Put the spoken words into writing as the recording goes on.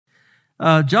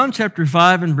John chapter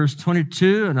 5 and verse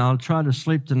 22, and I'll try to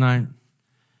sleep tonight.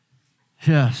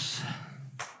 Yes.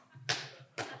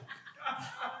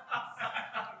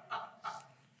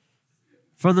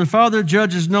 For the Father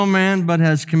judges no man, but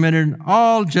has committed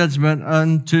all judgment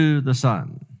unto the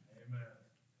Son.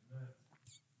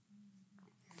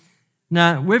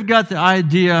 Now, we've got the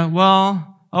idea,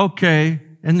 well, okay,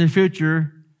 in the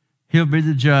future, he'll be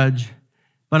the judge.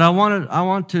 But I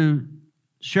want to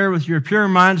share with your pure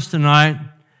minds tonight,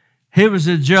 he was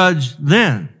a judge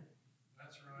then.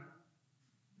 That's right.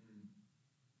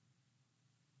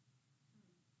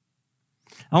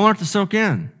 I want it to soak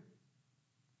in.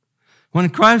 When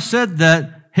Christ said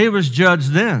that, he was judge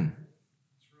then.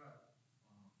 That's right.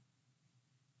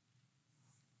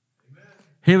 Amen.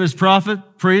 He was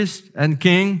prophet, priest, and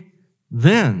king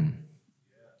then.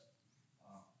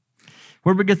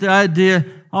 Where we get the idea,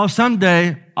 oh,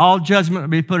 someday all judgment will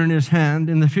be put in his hand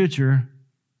in the future.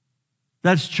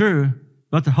 That's true,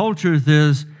 but the whole truth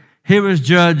is he was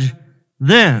judge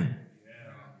then.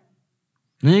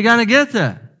 And you got to get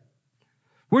that.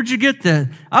 Where'd you get that?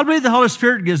 I believe the Holy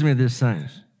Spirit gives me these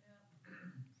things.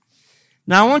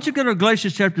 Now, I want you to go to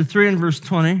Galatians chapter 3 and verse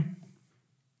 20.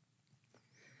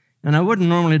 And I wouldn't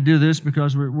normally do this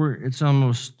because it's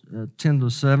almost 10 to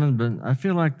 7, but I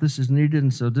feel like this is needed,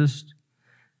 and so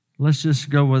let's just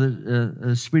go with it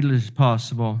as speedily as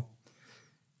possible.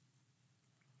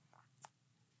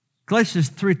 Galatians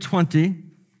 3:20.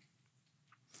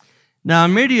 Now, a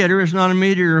mediator is not a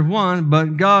mediator of one,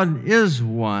 but God is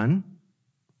one.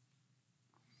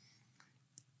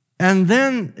 And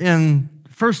then in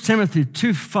 1 Timothy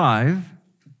 2:5,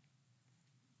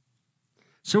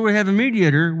 so we have a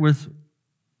mediator with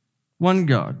one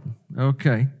God.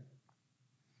 Okay.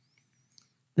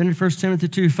 Then in 1 Timothy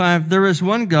 2:5, there is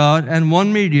one God and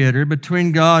one mediator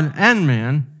between God and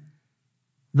man,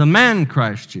 the man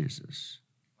Christ Jesus.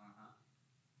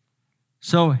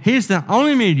 So he's the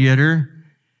only mediator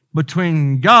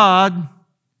between God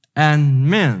and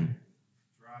men.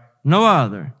 No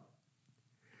other.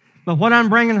 But what I'm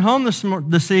bringing home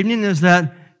this evening is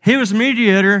that he was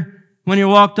mediator when he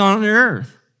walked on the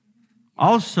earth.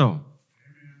 Also.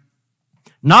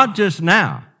 Not just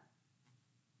now.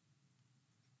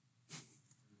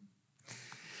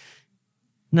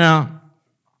 Now,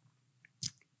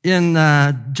 in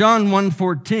John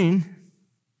 1:14,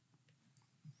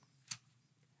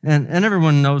 and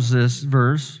everyone knows this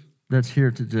verse that's here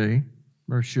today,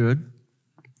 or should.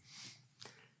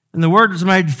 And the Word was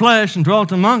made flesh and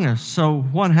dwelt among us. So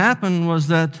what happened was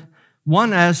that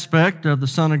one aspect of the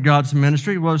Son of God's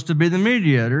ministry was to be the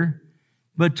mediator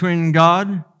between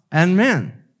God and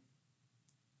men,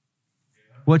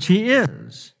 which he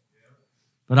is.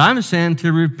 But I'm saying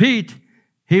to repeat,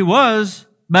 he was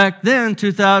back then,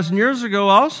 2,000 years ago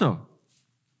also.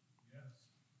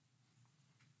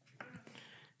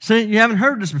 See, you haven't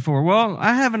heard this before. Well,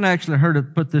 I haven't actually heard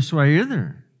it put this way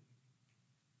either.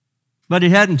 But he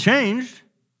hadn't changed.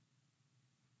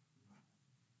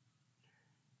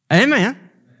 Amen.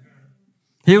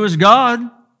 He was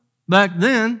God back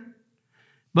then,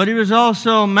 but he was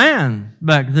also man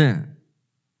back then,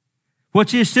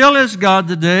 which he still is God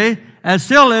today and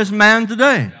still is man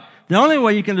today. The only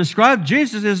way you can describe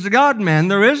Jesus is the God-man.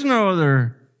 There is no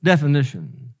other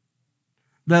definition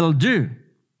that'll do.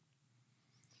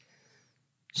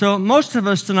 So most of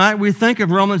us tonight, we think of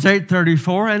Romans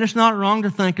 8:34, and it's not wrong to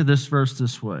think of this verse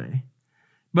this way.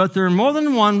 But there are more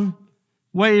than one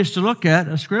ways to look at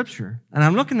a scripture, and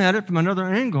I'm looking at it from another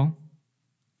angle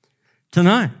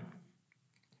tonight.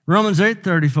 Romans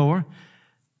 8:34,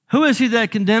 who is he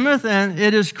that condemneth? And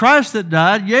it is Christ that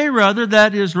died, yea, rather,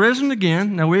 that is risen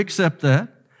again. Now we accept that.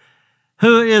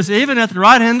 Who is even at the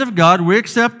right hand of God, we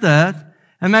accept that,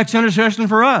 and makes intercession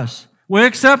for us. We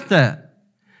accept that.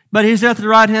 But he's at the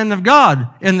right hand of God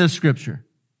in this scripture.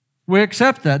 We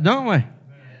accept that, don't we?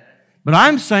 But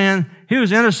I'm saying he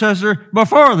was intercessor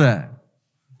before that.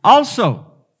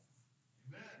 Also.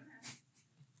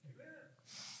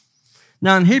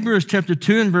 Now in Hebrews chapter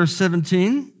 2 and verse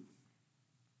 17,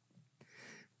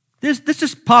 this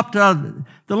just popped out.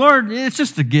 The Lord, it's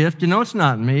just a gift, it's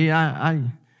not me.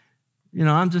 I'm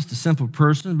just a simple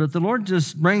person, but the Lord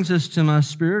just brings this to my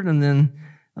spirit, and then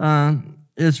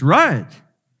it's right.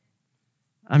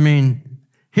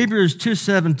 Hebrews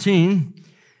 2:17,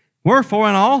 wherefore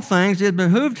in all things it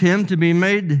behooved him to be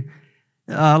made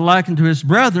like unto his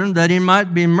brethren, that he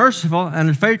might be merciful and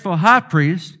a faithful high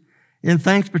priest in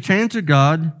things pertaining to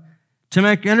God, to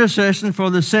make intercession for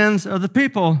the sins of the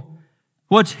people,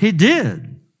 which he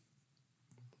did.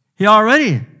 He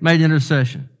already made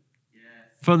intercession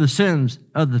for the sins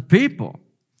of the people.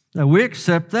 Now we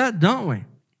accept that, don't we?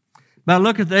 But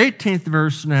look at the 18th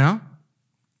verse now.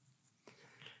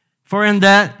 For in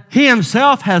that he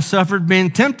himself has suffered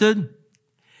being tempted,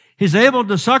 he's able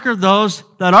to succor those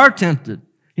that are tempted.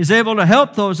 He's able to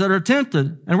help those that are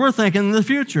tempted. And we're thinking in the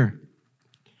future.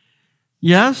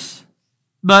 Yes,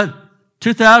 but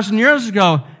 2,000 years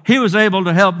ago, he was able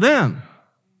to help them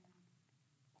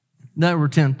that were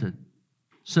tempted.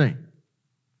 See.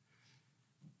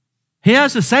 He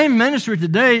has the same ministry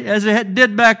today as he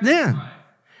did back then. Right.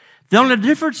 The only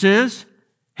difference is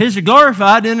he's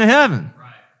glorified into heaven.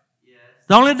 Right. Yes.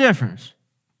 The only difference.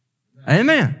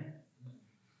 Amen.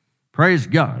 Praise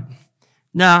God.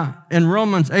 Now, in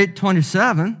Romans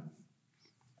 8:27,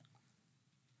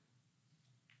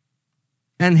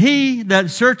 and he that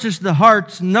searches the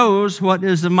hearts knows what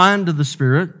is the mind of the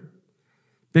Spirit,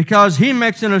 because he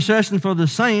makes intercession for the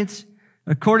saints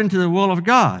according to the will of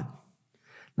God.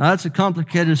 Now, that's a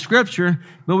complicated scripture,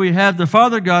 but we have the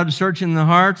Father God searching the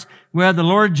hearts. We have the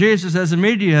Lord Jesus as a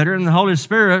mediator, and the Holy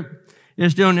Spirit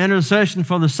is doing intercession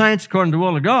for the saints according to the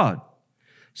will of God.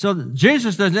 So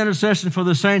Jesus does intercession for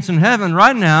the saints in heaven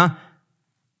right now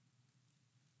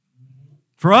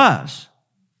for us.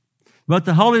 But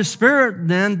the Holy Spirit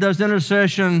then does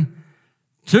intercession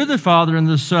to the Father and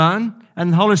the Son,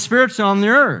 and the Holy Spirit's on the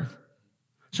earth.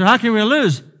 So how can we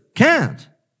lose? Can't.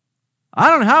 I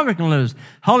don't know how we can lose.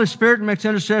 Holy Spirit makes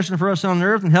intercession for us on the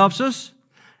earth and helps us.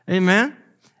 Amen.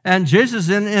 And Jesus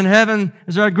in heaven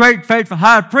is our great faithful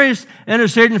high priest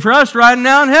interceding for us right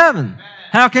now in heaven. Amen.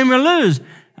 How can we lose?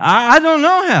 I don't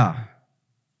know how.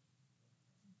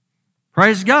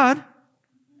 Praise God.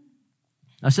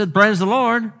 I said, praise the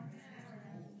Lord.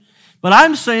 But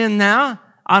I'm saying now,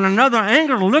 on another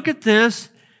angle, look at this.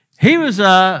 He was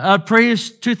a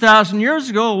priest 2,000 years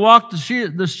ago, walked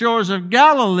the shores of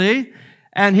Galilee,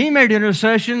 and he made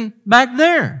intercession back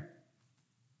there.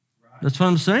 That's what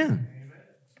I'm saying.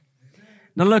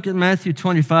 Now look at Matthew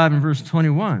 25 and verse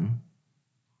 21.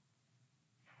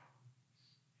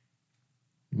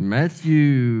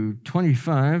 Matthew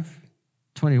 25,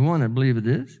 21, I believe it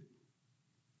is.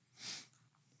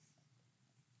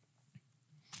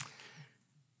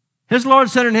 His Lord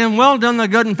said unto him, well done, thy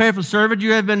good and faithful servant.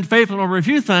 You have been faithful over a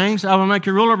few things. I will make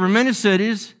you ruler over many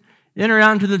cities. Enter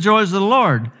out into the joys of the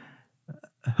Lord.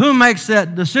 Who makes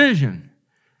that decision?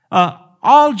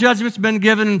 All judgment's been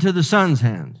given into the Son's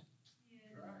hand.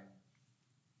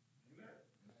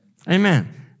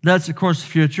 Amen. That's, of course, the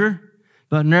future.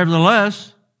 But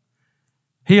nevertheless,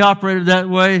 he operated that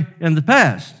way in the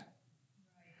past.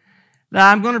 Now,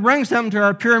 I'm going to bring something to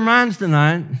our pure minds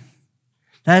tonight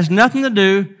that has nothing to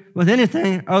do with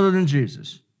anything other than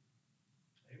Jesus.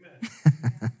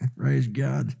 Amen. Praise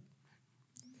God.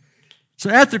 So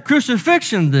at the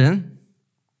crucifixion then,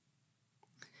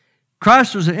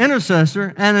 Christ was an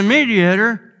intercessor and a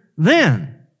mediator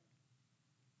then.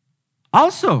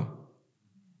 Also.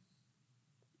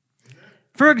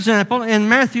 For example, in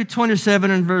Matthew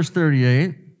 27 and verse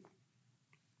 38,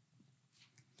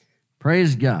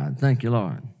 praise God. Thank you,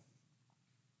 Lord.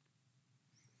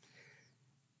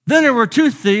 Then there were two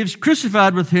thieves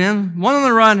crucified with him, one on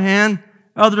the right hand,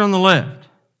 other on the left.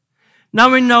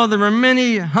 Now we know there were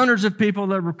many hundreds of people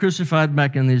that were crucified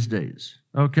back in these days.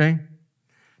 Okay?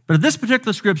 But in this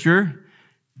particular scripture,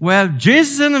 we have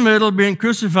Jesus in the middle being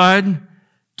crucified,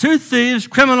 two thieves,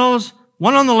 criminals,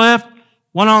 one on the left,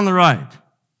 one on the right.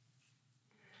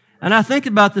 And I think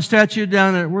about the statue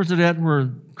down at, where's it at, where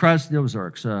Christ the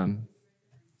Ozarks,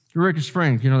 Eureka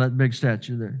Springs, you know, that big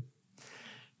statue there.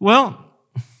 Well,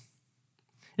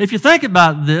 if you think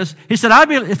about this, he said,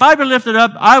 if I be lifted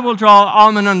up, I will draw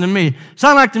all men unto me.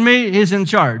 Sound like to me, he's in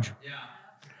charge. Yeah.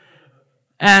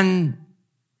 And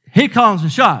he calls the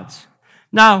shots.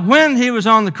 Now, when he was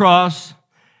on the cross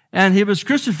and he was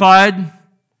crucified,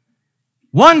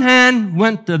 one hand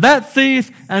went to that thief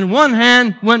and one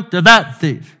hand went to that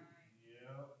thief.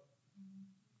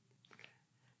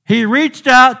 He reached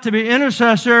out to be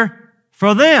intercessor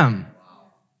for them.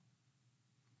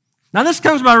 Now, this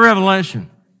comes by revelation.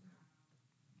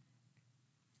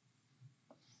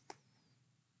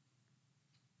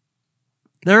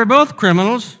 They were both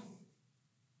criminals,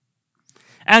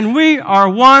 and we are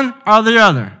one or the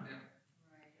other.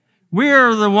 We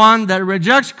are the one that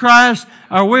rejects Christ,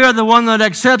 or we are the one that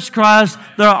accepts Christ.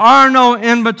 There are no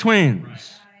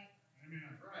in-betweens.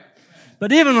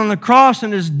 But even on the cross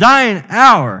in his dying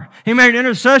hour, he made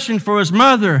intercession for his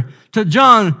mother to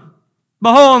John.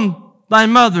 Behold, thy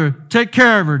mother, take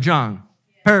care of her, John.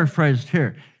 Paraphrased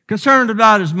here. Concerned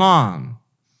about his mom.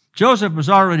 Joseph was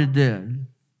already dead,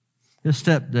 his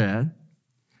stepdad.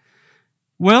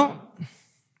 Well,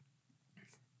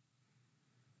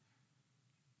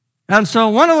 and so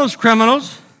one of those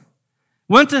criminals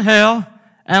went to hell,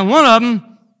 and one of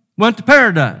them went to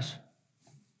paradise.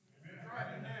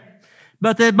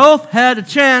 But they both had a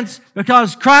chance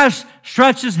because Christ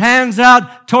stretched his hands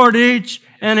out toward each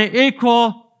in an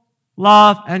equal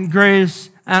love and grace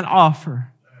and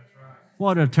offer.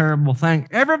 What a terrible thing.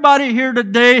 Everybody here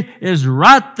today is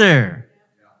right there.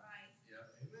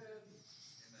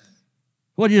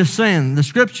 What are you saying? The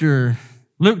scripture,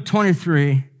 Luke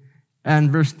 23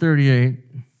 and verse 38.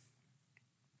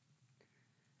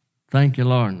 Thank you,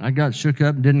 Lord. I got shook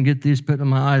up and didn't get these put on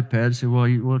my iPad. Said, well,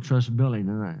 we'll trust Billy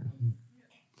tonight.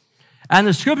 And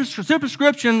the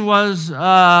superscription was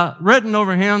written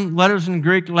over him, letters in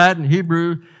Greek, Latin,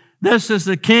 Hebrew. This is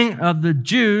the King of the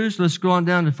Jews. Let's go on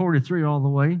down to 43 all the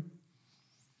way.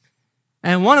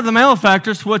 And one of the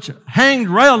malefactors, which hanged,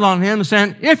 railed on him,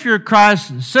 saying, if you're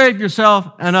Christ, save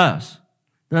yourself and us.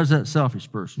 There's that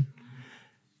selfish person.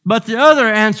 But the other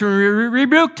answering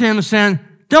rebuked him, saying,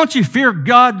 don't you fear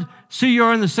God? See,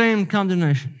 you're in the same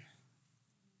condemnation.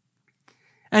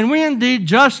 And we indeed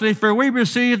justly, for we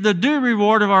receive the due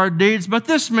reward of our deeds, but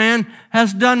this man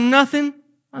has done nothing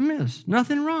amiss,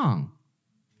 nothing wrong.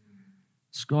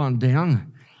 It's gone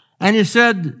down. And he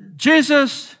said,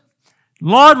 Jesus,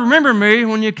 Lord, remember me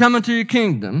when you come into your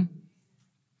kingdom.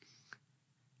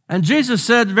 And Jesus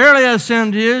said, verily I say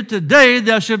unto you, today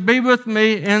thou shalt be with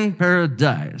me in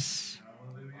paradise.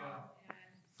 Hallelujah.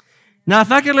 Now,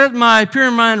 if I could let my pure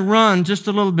mind run just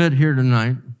a little bit here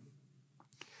tonight.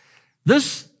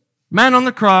 This man on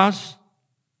the cross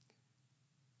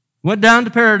went down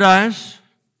to paradise.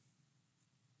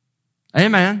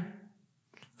 Amen.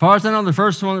 As far as I know, the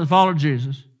first one that followed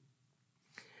Jesus.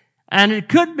 And it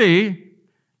could be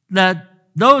that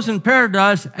those in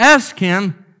paradise asked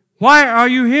him, why are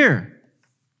you here?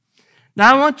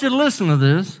 Now, I want you to listen to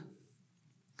this.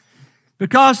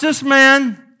 Because this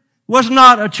man was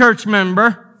not a church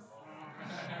member.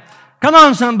 Come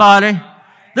on, somebody.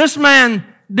 This man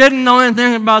didn't know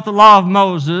anything about the law of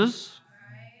Moses.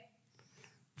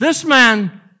 This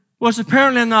man was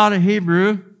apparently not a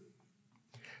Hebrew.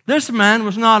 This man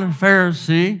was not a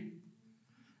Pharisee.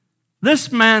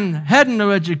 This man had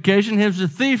no education. He was a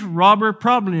thief, robber,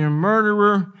 probably a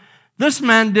murderer. This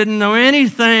man didn't know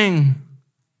anything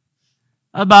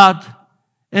about,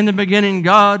 in the beginning,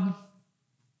 God.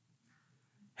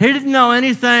 He didn't know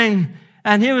anything,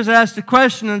 and he was asked a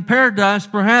question in paradise,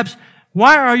 perhaps,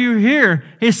 why are you here?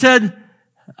 He said,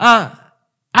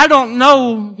 I don't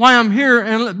know why I'm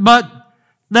here, but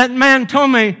that man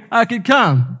told me I could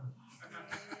come.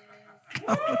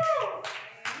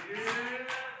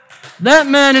 That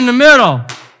man in the middle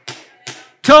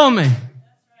told me.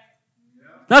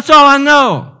 That's all I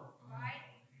know.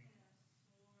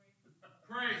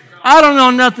 I don't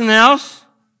know nothing else.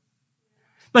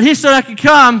 But he said I could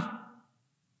come,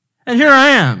 and here I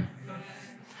am.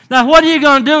 Now, what are you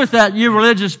going to do with that, you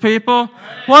religious people?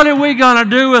 What are we going to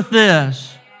do with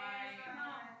this?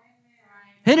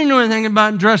 He didn't know anything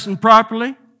about dressing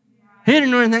properly. He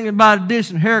didn't know anything about a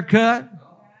decent haircut.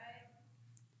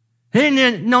 He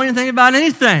didn't know anything about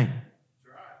anything.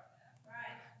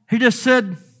 He just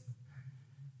said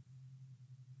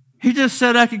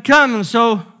I could come, and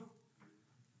so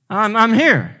I'm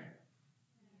here.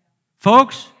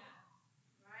 Folks,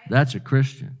 that's a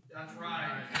Christian. That's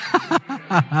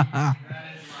right.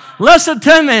 Listen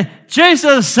to me.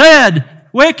 Jesus said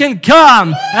we can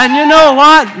come, and you know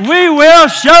what? We will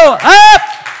show up.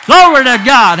 Glory to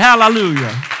God.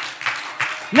 Hallelujah.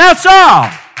 And that's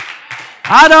all.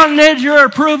 I don't need your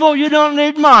approval. You don't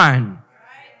need mine.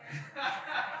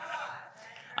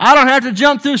 I don't have to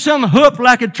jump through some hoop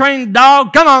like a trained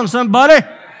dog. Come on, somebody.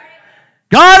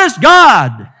 God is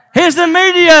God. He's the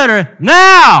mediator.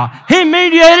 Now, he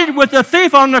mediated with the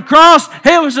thief on the cross.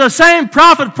 He was the same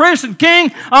prophet, priest, and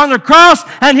king on the cross,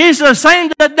 and he's the same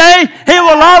today. He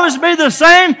will always be the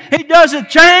same. He doesn't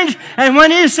change. And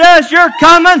when he says you're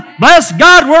coming, bless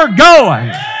God, we're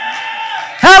going.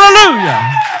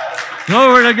 Hallelujah.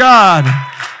 Glory to God.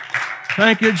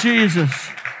 Thank you, Jesus.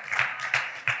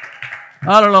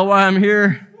 I don't know why I'm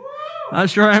here. I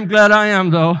sure am glad I am,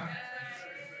 though.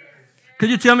 Could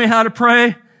you tell me how to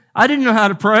pray? I didn't know how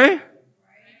to pray.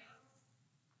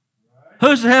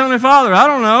 Who's the Heavenly Father? I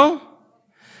don't know.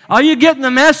 Are you getting the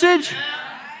message?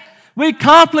 We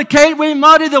complicate, we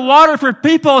muddy the water for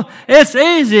people. It's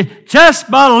easy. Just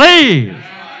believe.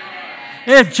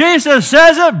 If Jesus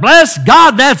says it, bless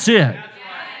God, that's it.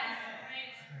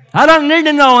 I don't need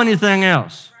to know anything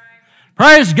else.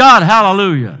 Praise God,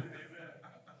 hallelujah.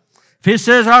 If he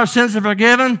says our sins are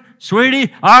forgiven,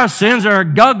 sweetie, our sins are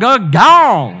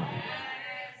gone.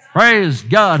 Praise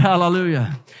God,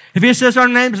 hallelujah. If he says our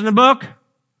name's in the book,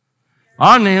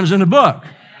 Our name's in the book.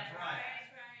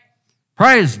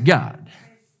 Praise God.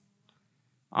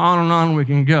 On and on we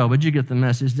can go, but you get the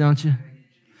message, don't you?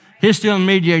 He's still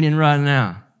mediating right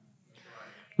now.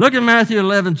 Look at Matthew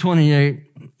 11:28.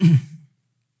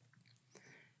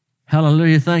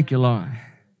 Hallelujah. Thank you, Lord.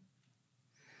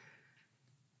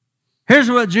 Here's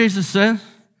what Jesus says.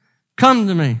 Come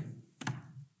to me.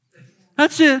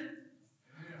 That's it.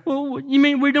 Well, you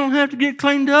mean we don't have to get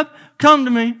cleaned up? Come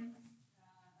to me.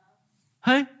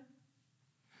 Hey? I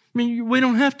mean, we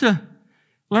don't have to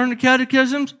learn the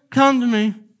catechisms? Come to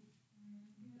me.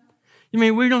 You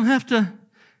mean we don't have to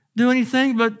do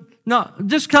anything but, no,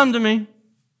 just come to me.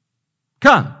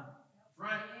 Come.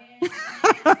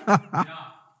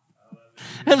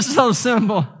 It's so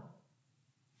simple.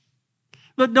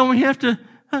 But don't we have to,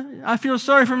 I feel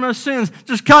sorry for my sins.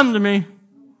 Just come to me.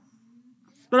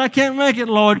 But I can't make it,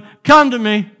 Lord. Come to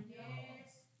me.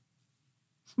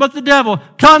 But the devil,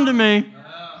 come to me.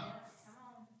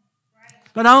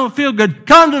 But I don't feel good.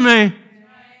 Come to me.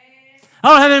 I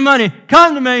don't have any money.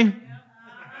 Come to me.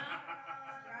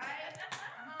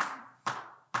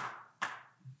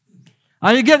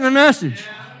 Are you getting the message?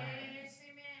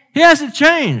 He hasn't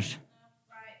changed.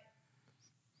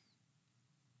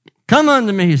 Come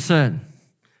unto me, he said.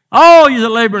 All you that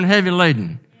labor and heavy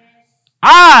laden,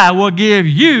 I will give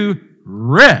you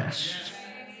rest.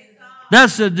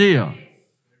 That's the deal.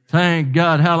 Thank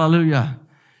God. Hallelujah.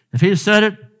 If he said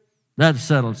it, that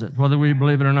settles it, whether we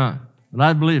believe it or not. But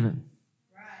I believe it.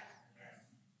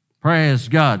 Praise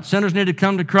God. Sinners need to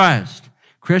come to Christ.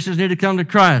 Christians need to come to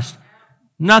Christ.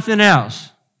 Nothing else.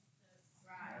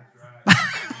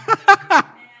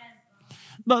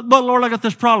 But Lord, I got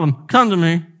this problem. Come to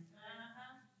me.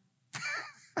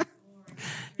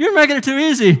 You're making it too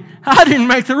easy. I didn't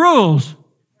make the rules.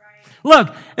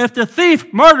 Look, if the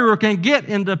thief, murderer can get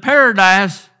into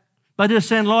paradise by just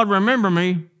saying, Lord, remember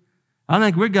me, I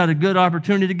think we got a good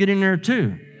opportunity to get in there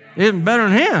too. Even better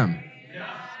than him.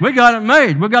 We got it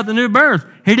made. We got the new birth.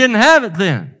 He didn't have it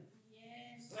then.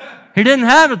 He didn't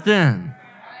have it then.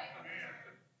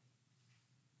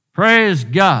 Praise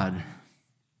God.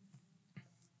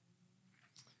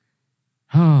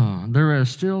 Oh, there is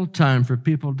still time for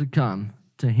people to come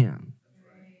to him.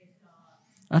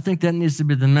 I think that needs to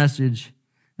be the message,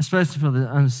 especially for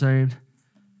the unsaved.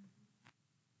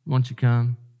 Won't you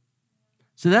come?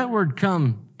 See, that word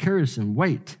come carries some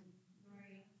weight.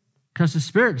 Because the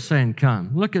Spirit's saying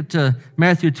come. Look at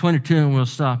Matthew 22 and we'll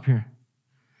stop here.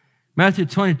 Matthew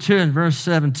 22 and verse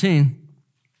 17.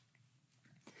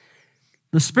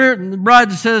 The Spirit and the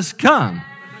bride says, come.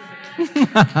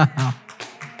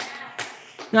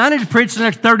 Now, I need to preach the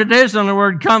next 30 days on the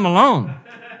word come alone.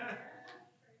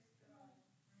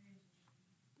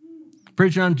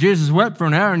 Preaching on Jesus wept for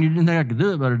an hour and you didn't think I could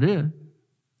do it, but I did.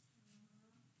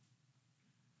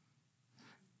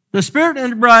 The Spirit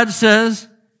and the bride says,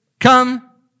 come,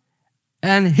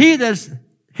 and he that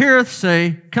heareth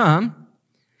say, come,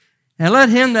 and let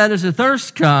him that is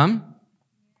athirst come.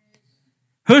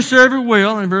 Whosoever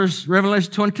will, in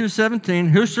Revelation 22:17,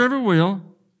 whosoever will,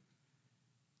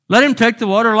 let him take the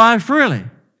water of life freely.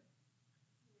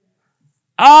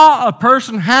 All a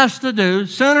person has to do,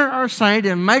 sinner or saint,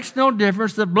 it makes no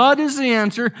difference. The blood is the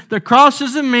answer. The cross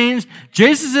is the means.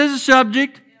 Jesus is the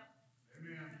subject.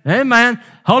 Amen.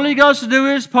 Holy Ghost to do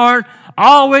his part.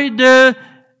 All we do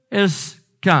is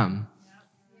come.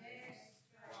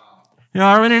 He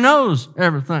already knows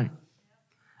everything.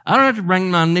 I don't have to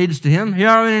bring my needs to him. He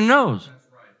already knows.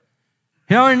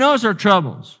 He already knows our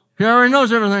troubles. He already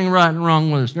knows everything right and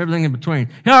wrong with us, and everything in between.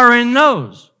 He already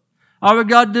knows. All we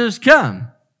got to do is come.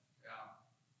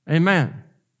 Amen.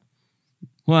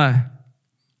 Why?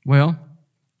 Well,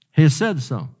 he said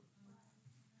so.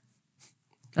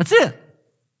 That's it.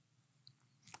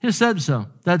 He said so.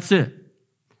 That's it.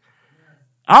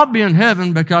 I'll be in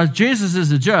heaven because Jesus is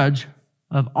the judge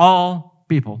of all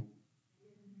people,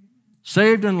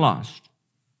 saved and lost.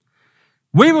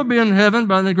 We will be in heaven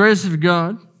by the grace of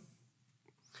God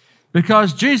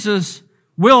because Jesus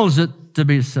wills it to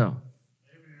be so.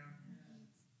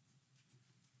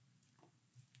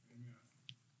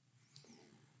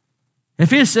 If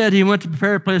he said he went to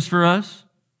prepare a place for us,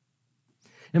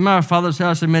 in my Father's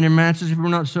house are many mansions. If it were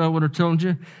not so, I would have told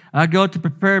you. I go to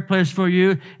prepare a place for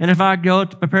you, and if I go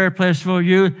to prepare a place for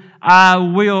you, I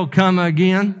will come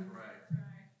again.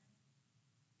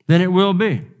 Then it will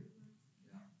be.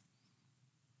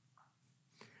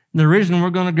 The reason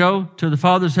we're going to go to the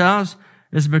Father's house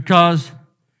is because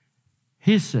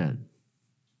he said,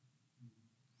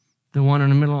 the one in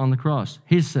the middle on the cross,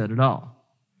 he said it all.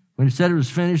 When he said it was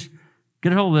finished,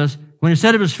 get a hold of this. When he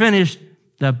said it was finished,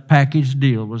 the package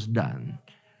deal was done.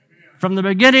 From the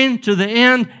beginning to the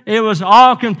end, it was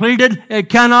all completed. It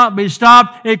cannot be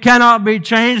stopped. It cannot be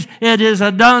changed. It is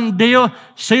a done deal,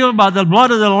 sealed by the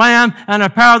blood of the Lamb and the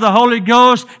power of the Holy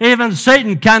Ghost. Even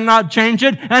Satan cannot change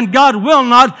it, and God will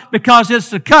not, because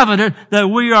it's the covenant that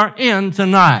we are in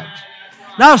tonight.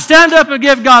 Now stand up and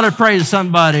give God a praise,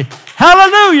 somebody.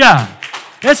 Hallelujah!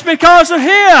 It's because of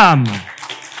Him.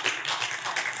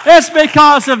 It's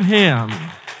because of Him.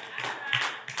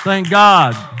 Thank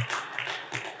God.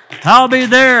 I'll be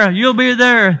there, you'll be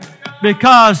there,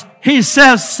 because He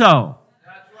says so.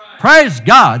 Praise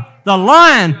God. The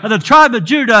Lion of the tribe of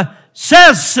Judah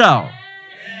says so.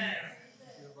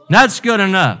 That's good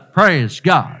enough. Praise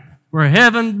God. We're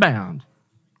heaven bound.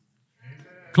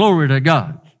 Glory to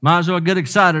God. Might as well get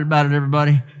excited about it,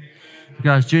 everybody,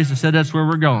 because Jesus said that's where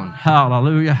we're going.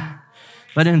 Hallelujah.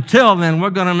 But until then,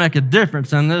 we're going to make a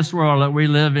difference in this world that we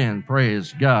live in.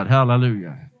 Praise God.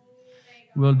 Hallelujah.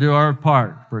 We'll do our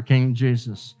part for King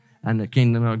Jesus and the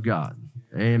kingdom of God.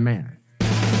 Amen.